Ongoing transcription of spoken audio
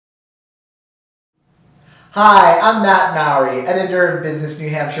Hi, I'm Matt Mowry, editor of Business New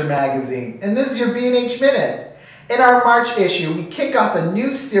Hampshire magazine, and this is your BNH Minute. In our March issue, we kick off a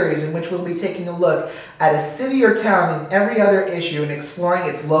new series in which we'll be taking a look at a city or town in every other issue and exploring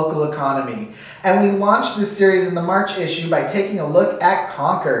its local economy. And we launched this series in the March issue by taking a look at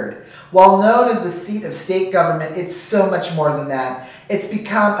Concord. While known as the seat of state government, it's so much more than that. It's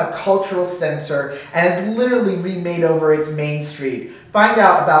become a cultural center and has literally remade over its main street. Find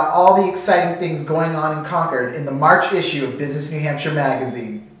out about all the exciting things going on in Concord in the March issue of Business New Hampshire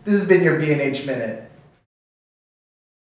magazine. This has been your BNH Minute.